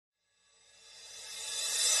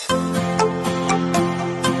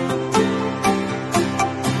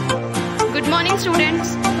morning,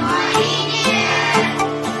 students.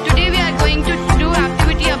 Today we are going to do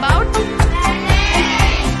activity about.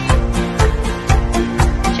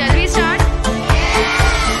 Shall we start?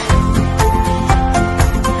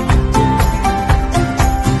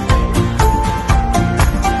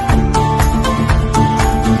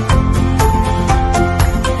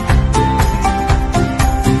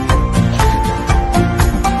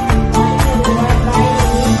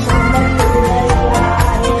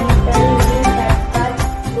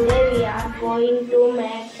 Going to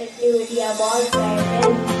make activity about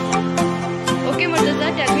patterns. Okay, Murtaza,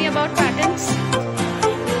 tell me about patterns.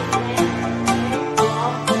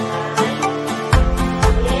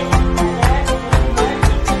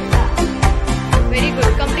 Very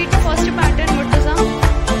good. Complete the first pattern, Murtaza.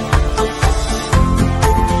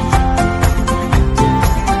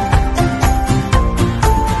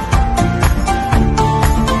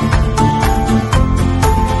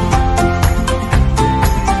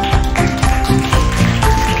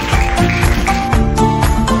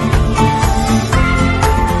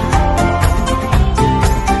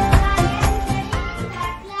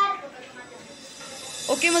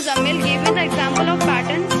 Okay, Muzammil, give me the example of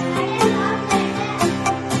patterns.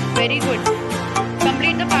 Very good.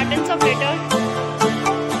 Complete the patterns of letter.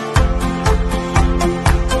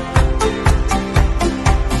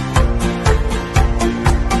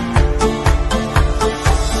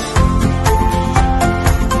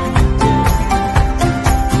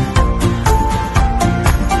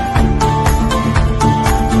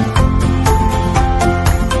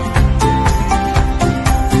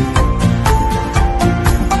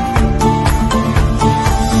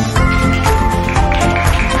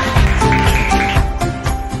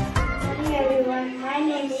 My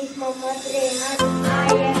name is Mohammad Rehan.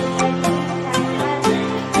 I am studying science.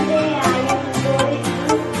 Today I am going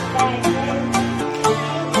to pattern.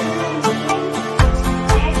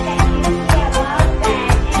 About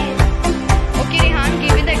patterns. Okay, Rehan,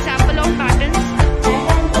 give me the example of patterns.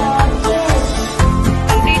 Patterns of shapes.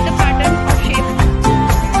 Complete the pattern of shape.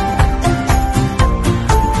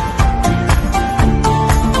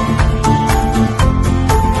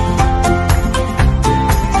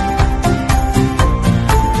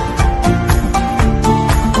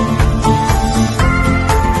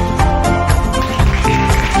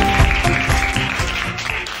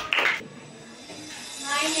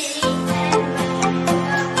 My name is Ahmed.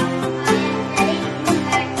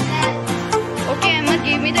 Okay, Ahmed,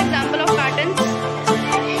 give me the example of patterns.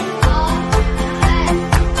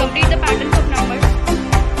 Complete the patterns of numbers.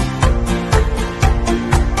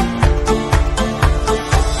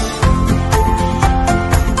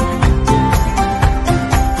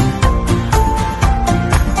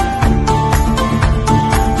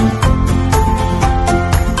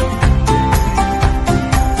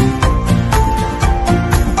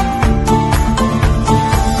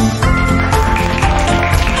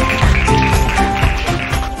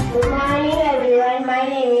 Good morning everyone. My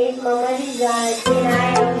name is Mohammad Rizal.